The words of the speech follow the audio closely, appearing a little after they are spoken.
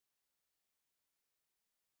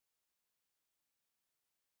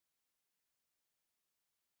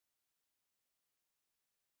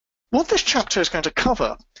What this chapter is going to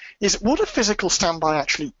cover is what a physical standby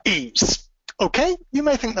actually is. Okay, you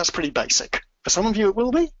may think that's pretty basic. For some of you it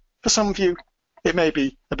will be, for some of you it may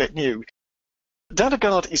be a bit new.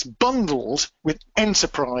 DataGuard is bundled with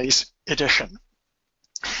Enterprise Edition.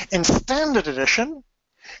 In Standard Edition,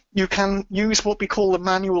 you can use what we call the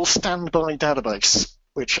manual standby database,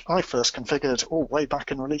 which I first configured way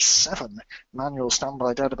back in release 7, manual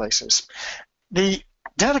standby databases. The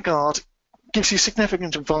DataGuard gives you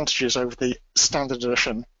significant advantages over the Standard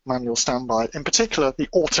Edition manual standby, in particular the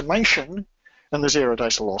automation and the zero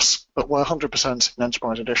data loss, but we're 100% in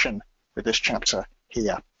Enterprise Edition with this chapter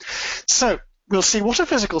here. So we'll see what a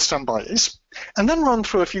physical standby is, and then run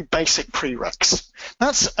through a few basic prereqs.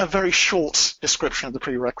 That's a very short description of the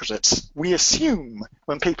prerequisites. We assume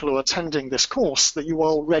when people are attending this course that you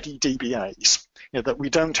are already DBAs, that we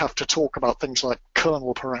don't have to talk about things like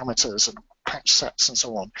kernel parameters and patch sets and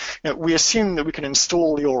so on. We assume that we can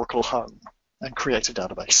install the Oracle home and create a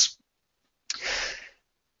database.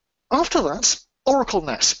 After that,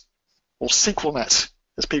 OracleNet, or SQLNet,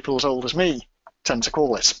 as people as old as me tend to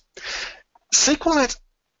call it. SQLNet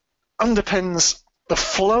underpins the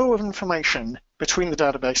flow of information between the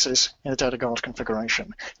databases in a DataGuard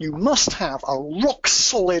configuration. You must have a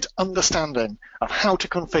rock-solid understanding of how to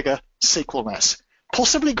configure SQLNet,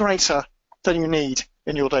 possibly greater than you need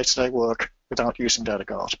in your day-to-day work without using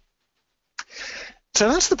DataGuard. So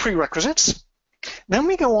that's the prerequisites. Then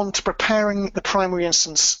we go on to preparing the primary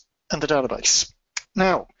instance and the database.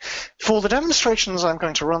 Now, for the demonstrations I'm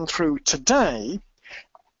going to run through today,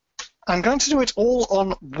 I'm going to do it all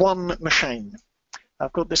on one machine.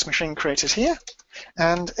 I've got this machine created here,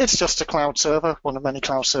 and it's just a cloud server, one of many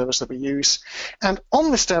cloud servers that we use. And on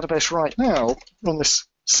this database right now, on this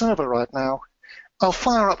server right now, I'll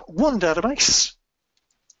fire up one database,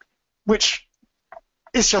 which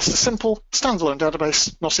is just a simple standalone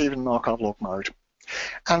database, not even in archive log mode.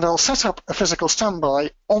 And I'll set up a physical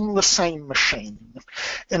standby on the same machine.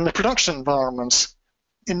 In the production environment,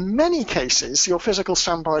 in many cases, your physical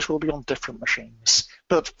standbys will be on different machines.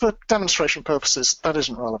 But for demonstration purposes, that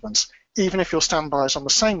isn't relevant. Even if your standby is on the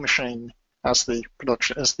same machine as the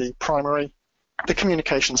primary, the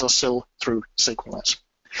communications are still through SQLNet.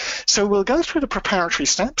 So we'll go through the preparatory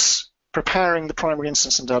steps, preparing the primary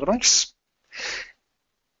instance and database.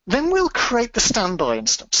 Then we'll create the standby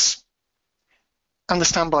instance and the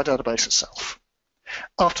standby database itself.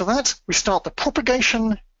 After that, we start the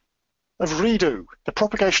propagation of redo, the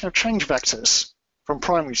propagation of change vectors from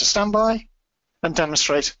primary to standby, and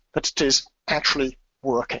demonstrate that it is actually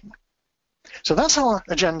working. So that's our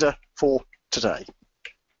agenda for today.